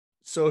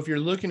So if you're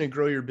looking to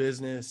grow your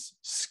business,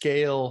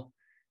 scale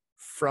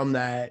from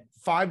that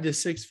 5 to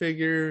 6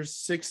 figures,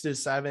 6 to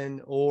 7,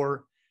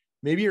 or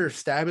maybe you're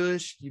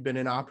established, you've been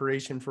in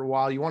operation for a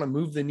while, you want to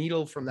move the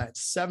needle from that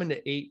 7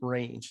 to 8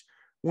 range.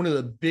 One of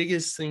the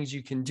biggest things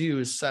you can do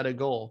is set a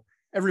goal.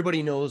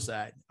 Everybody knows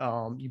that.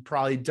 You've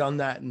probably done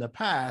that in the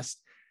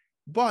past,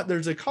 but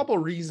there's a couple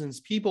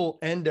reasons people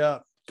end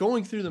up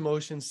going through the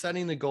motions,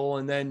 setting the goal,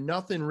 and then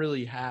nothing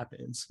really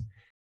happens.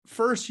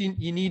 First,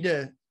 you need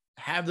to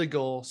have the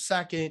goal.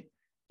 Second,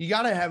 you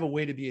got to have a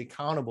way to be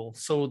accountable.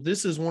 So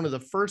this is one of the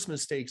first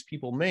mistakes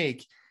people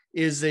make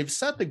is they've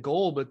set the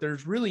goal, but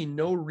there's really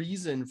no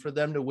reason for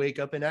them to wake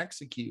up and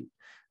execute.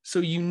 So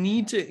you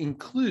need to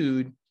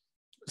include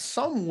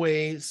some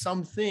way,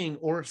 something,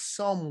 or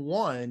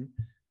someone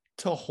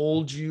to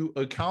hold you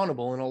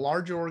accountable. In a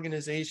larger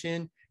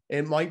organization,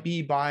 it might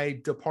be by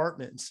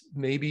departments.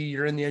 Maybe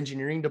you're in the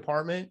engineering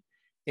department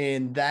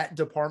and that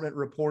department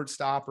reports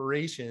to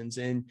operations,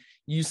 and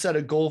you set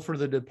a goal for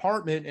the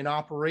department, and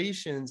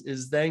operations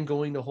is then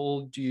going to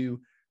hold you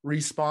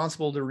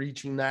responsible to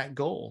reaching that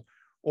goal.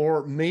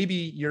 Or maybe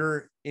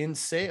you're in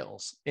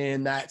sales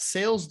and that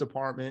sales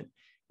department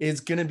is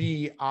going to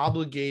be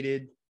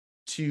obligated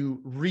to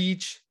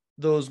reach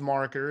those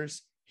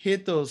markers,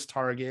 hit those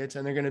targets,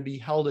 and they're going to be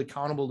held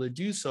accountable to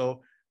do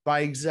so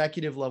by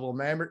executive level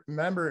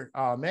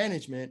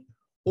management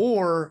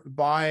or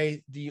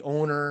by the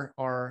owner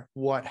or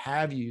what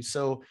have you.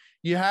 So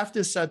you have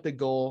to set the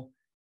goal.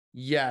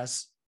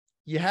 Yes,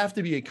 you have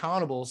to be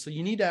accountable. So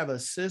you need to have a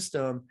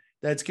system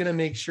that's going to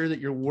make sure that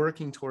you're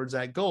working towards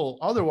that goal.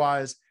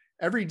 Otherwise,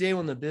 every day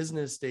when the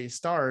business day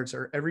starts,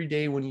 or every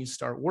day when you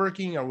start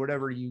working or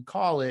whatever you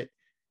call it,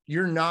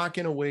 you're not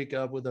going to wake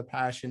up with a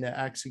passion to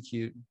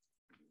execute.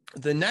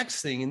 The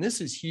next thing, and this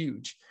is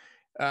huge,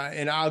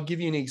 and I'll give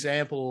you an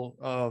example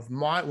of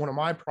one of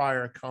my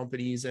prior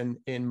companies and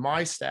in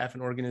my staff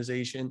and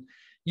organization.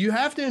 You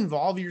have to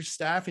involve your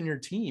staff and your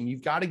team.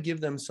 You've got to give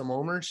them some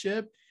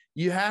ownership.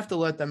 You have to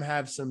let them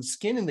have some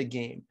skin in the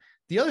game.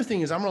 The other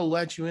thing is, I'm going to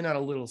let you in on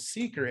a little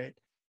secret.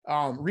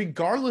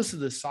 Regardless of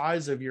the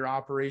size of your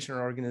operation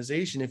or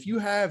organization, if you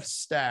have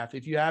staff,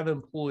 if you have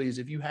employees,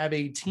 if you have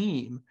a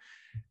team,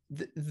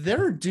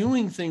 they're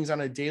doing things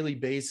on a daily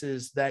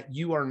basis that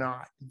you are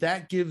not.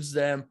 That gives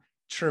them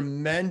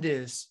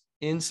tremendous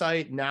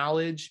insight,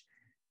 knowledge,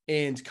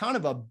 and kind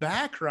of a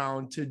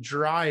background to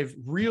drive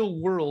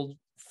real world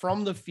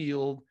from the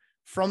field,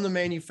 from the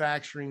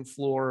manufacturing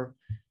floor,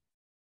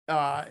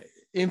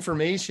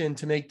 information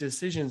to make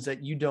decisions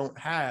that you don't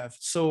have.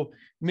 So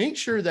make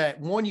sure that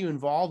one, you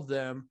involve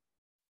them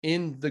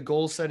in the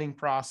goal setting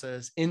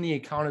process, in the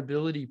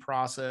accountability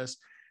process,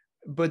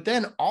 but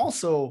then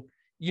also,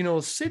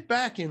 sit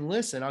back and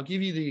listen. I'll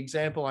give you the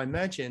example I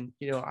mentioned.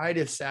 I had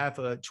a staff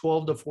of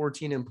 12 to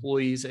 14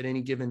 employees at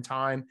any given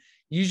time,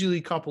 usually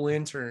a couple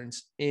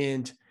interns.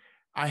 And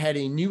I had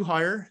a new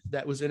hire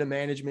that was in a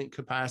management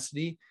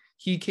capacity.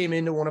 He came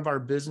into one of our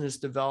business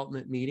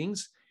development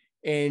meetings,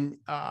 and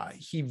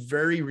he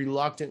very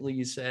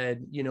reluctantly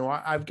said,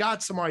 I've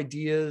got some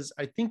ideas.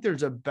 I think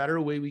there's a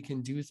better way we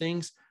can do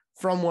things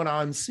from what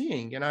I'm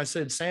seeing. And I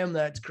said, Sam,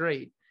 that's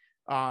great.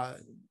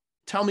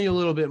 Tell me a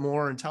little bit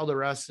more and tell the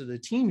rest of the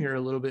team here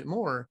a little bit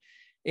more.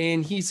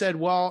 And he said,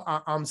 well,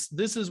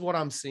 this is what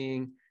I'm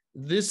seeing.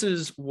 This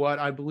is what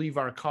I believe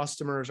our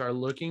customers are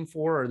looking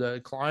for, or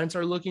the clients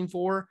are looking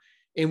for.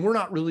 And we're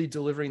not really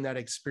delivering that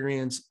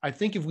experience. I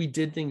think if we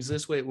did things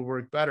this way, it would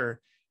work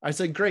better. I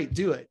said, great,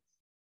 do it.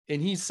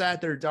 And he sat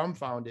there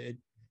dumbfounded.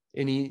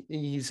 And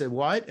he said,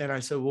 what? And I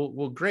said,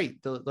 well, great.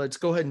 Let's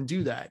go ahead and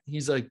do that.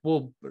 He's like,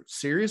 well,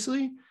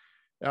 seriously?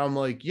 And I'm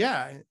like,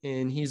 yeah.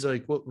 And he's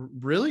like, well,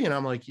 really? And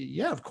I'm like,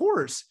 yeah, of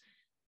course.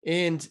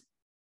 And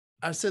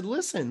I said,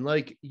 listen,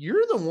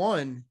 you're the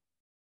one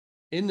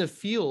in the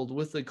field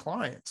with the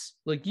clients.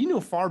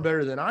 Far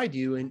better than I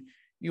do. And,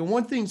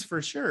 one thing's for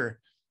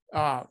sure.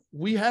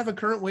 We have a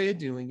current way of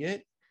doing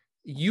it.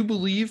 You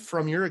believe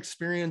from your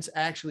experience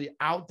actually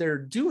out there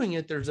doing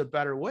it, there's a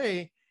better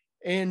way.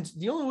 And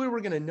the only way we're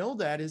going to know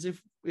that is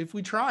if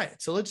we try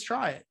it. So let's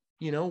try it.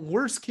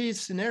 Worst case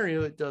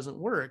scenario, it doesn't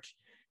work,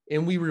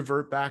 and we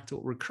revert back to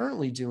what we're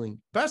currently doing.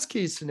 Best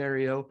case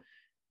scenario,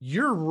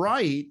 you're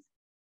right.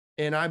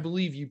 And I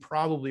believe you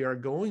probably are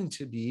going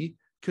to be,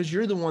 because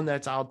you're the one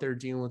that's out there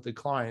dealing with the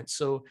clients.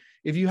 So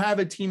if you have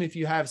a team, if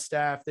you have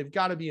staff, they've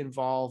got to be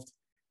involved.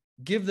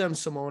 Give them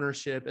some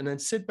ownership, and then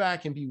sit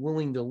back and be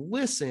willing to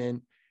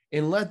listen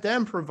and let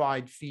them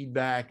provide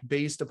feedback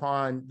based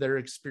upon their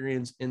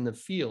experience in the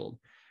field.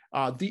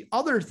 The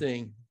other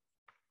thing,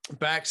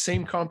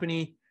 same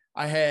company,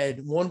 I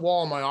had one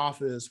wall in my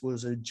office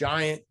was a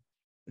giant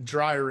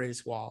dry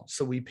erase wall.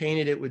 So we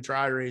painted it with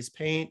dry erase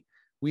paint.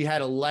 We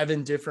had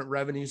 11 different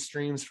revenue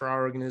streams for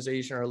our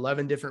organization, or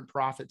 11 different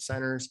profit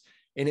centers.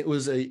 And it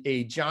was a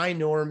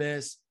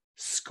ginormous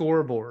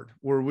scoreboard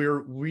where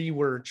we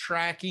were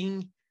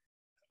tracking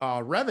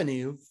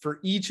revenue for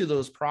each of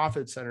those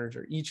profit centers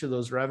or each of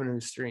those revenue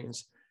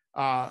streams.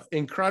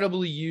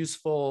 Incredibly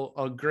useful,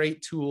 a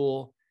great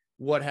tool,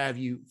 what have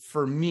you,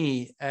 for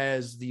me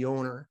as the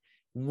owner.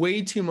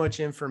 way too much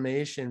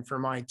information for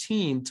my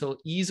team to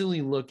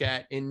easily look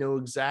at and know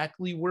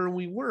exactly where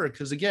we were.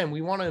 Because again,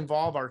 we want to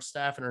involve our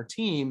staff and our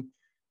team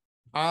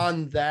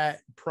on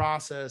that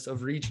process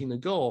of reaching the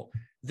goal.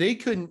 They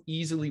couldn't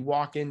easily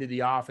walk into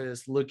the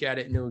office, look at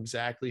it, know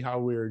exactly how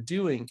we were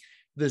doing.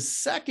 The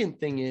second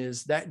thing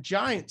is that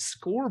giant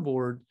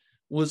scoreboard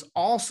was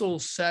also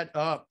set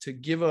up to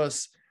give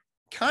us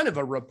kind of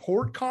a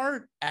report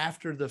card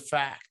after the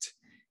fact.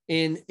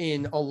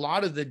 In a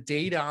lot of the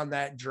data on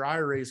that dry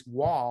erase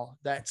wall,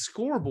 that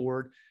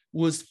scoreboard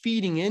was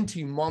feeding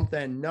into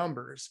month-end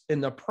numbers.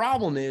 And the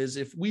problem is,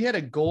 if we had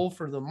a goal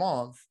for the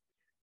month,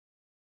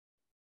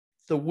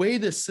 the way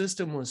the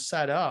system was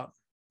set up,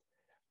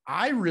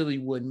 I really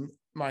wouldn't,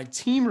 my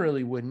team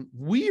really wouldn't,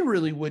 we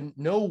really wouldn't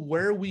know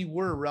where we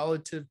were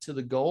relative to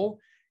the goal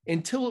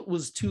until it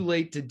was too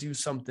late to do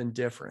something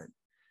different.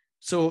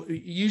 So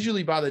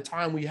usually by the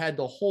time we had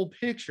the whole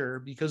picture,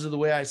 because of the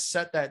way I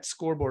set that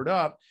scoreboard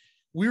up,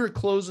 we were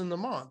closing the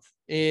month.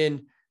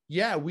 And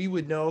yeah, we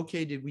would know,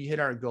 okay, did we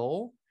hit our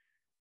goal?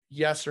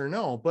 Yes or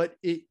no. But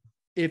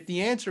if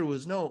the answer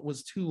was no, it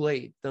was too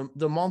late.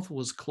 The month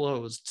was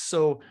closed.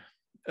 So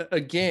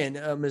again,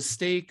 a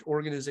mistake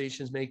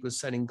organizations make with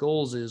setting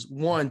goals is,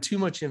 one, too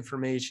much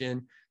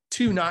information,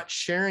 two, not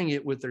sharing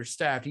it with their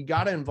staff. You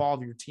got to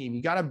involve your team.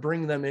 You got to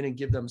bring them in and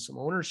give them some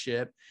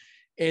ownership.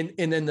 And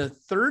then the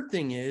third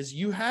thing is,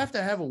 you have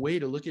to have a way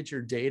to look at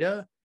your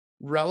data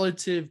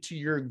relative to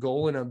your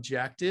goal and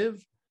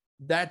objective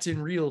that's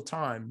in real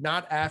time,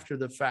 not after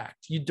the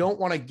fact. You don't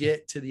want to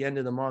get to the end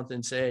of the month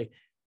and say,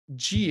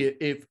 gee,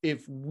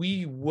 if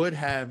we would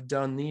have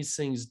done these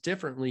things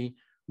differently,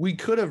 we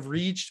could have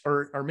reached,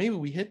 or maybe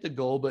we hit the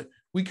goal, but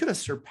we could have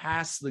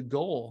surpassed the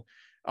goal.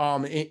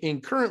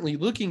 And currently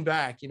looking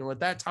back, at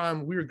that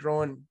time we were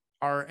growing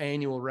our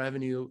annual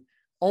revenue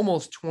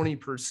almost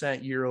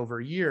 20% year over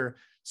year.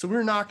 So we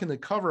were knocking the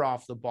cover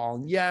off the ball.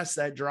 And yes,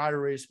 that dry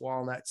erase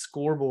wall and that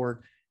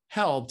scoreboard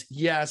helped.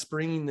 Yes,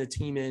 bringing the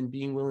team in,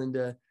 being willing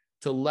to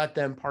let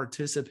them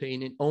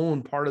participate and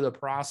own part of the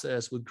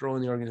process with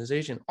growing the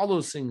organization. All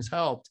those things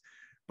helped.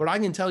 But I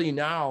can tell you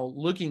now,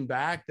 looking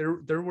back,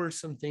 there were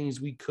some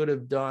things we could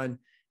have done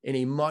in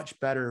a much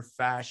better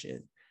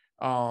fashion.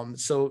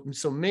 So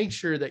make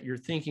sure that you're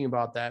thinking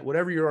about that.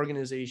 Whatever your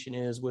organization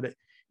is,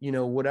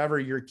 whatever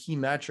your key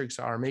metrics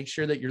are, make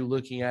sure that you're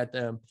looking at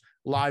them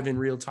live in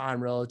real time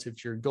relative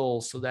to your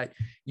goals, so that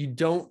you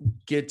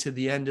don't get to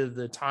the end of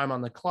the time on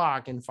the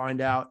clock and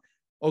find out,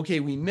 okay,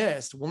 we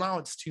missed. Well, now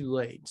it's too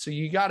late. So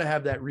you got to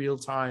have that real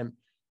time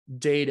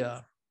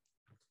data.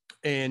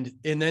 And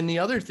then the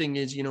other thing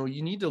is, you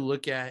need to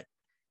look at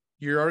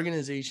your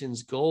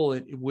organization's goal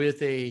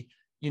with a,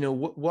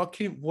 what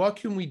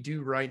can we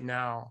do right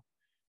now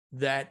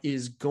that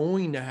is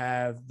going to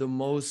have the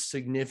most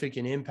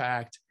significant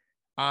impact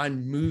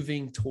on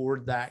moving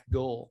toward that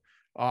goal.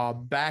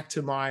 Back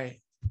to my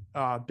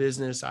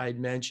business, I had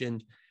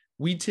mentioned,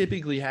 we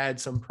typically had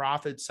some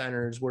profit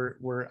centers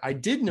where I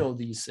did know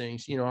these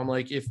things. I'm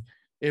like,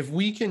 if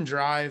we can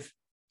drive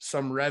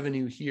some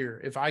revenue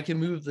here, if I can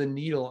move the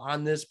needle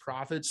on this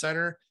profit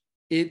center,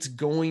 it's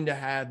going to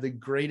have the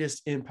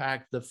greatest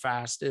impact the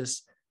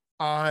fastest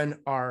on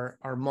our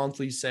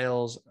monthly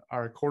sales,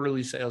 our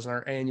quarterly sales, and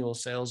our annual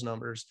sales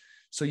numbers.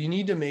 So you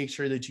need to make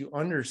sure that you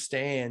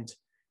understand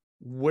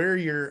where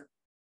your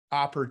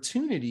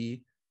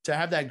opportunity to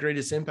have that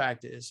greatest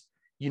impact is.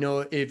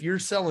 If you're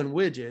selling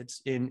widgets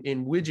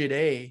in widget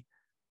A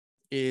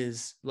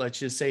is, let's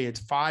just say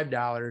it's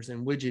 $5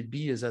 and widget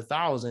B is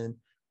 $1,000.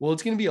 Well,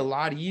 it's going to be a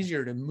lot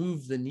easier to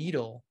move the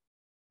needle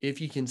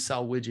if you can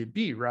sell widget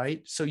B,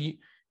 right? So you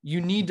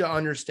need to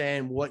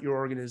understand what your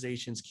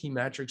organization's key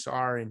metrics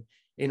are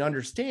and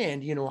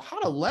understand, how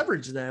to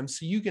leverage them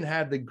so you can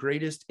have the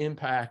greatest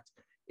impact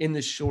in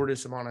the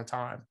shortest amount of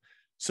time.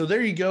 So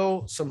there you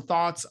go. Some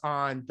thoughts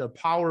on the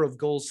power of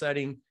goal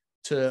setting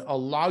to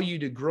allow you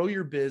to grow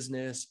your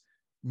business,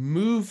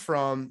 move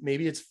from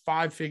maybe it's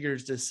 5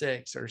 figures to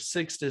 6 or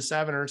 6 to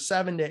 7 or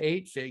 7 to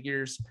 8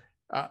 figures,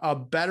 a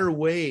better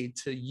way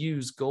to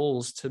use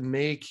goals to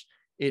make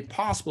it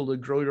possible to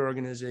grow your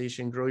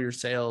organization, grow your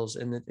sales,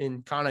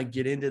 and kind of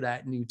get into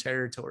that new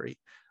territory.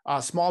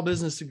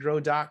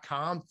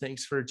 Smallbusinesstogrow.com.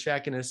 Thanks for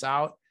checking us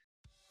out.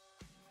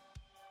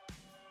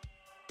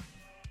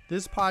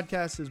 This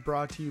podcast is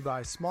brought to you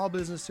by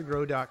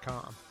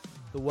smallbusinesstogrow.com,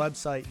 the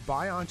website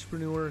by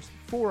entrepreneurs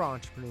for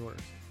entrepreneurs.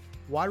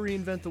 Why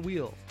reinvent the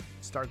wheel?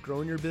 Start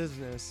growing your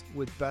business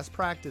with best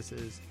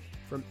practices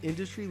from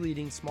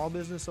industry-leading small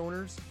business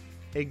owners,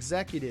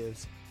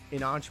 executives,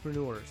 and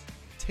entrepreneurs.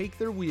 Take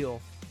their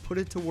wheel, put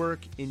it to work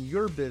in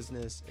your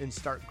business, and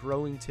start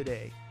growing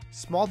today.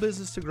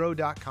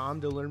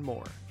 Smallbusinesstogrow.com to learn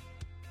more.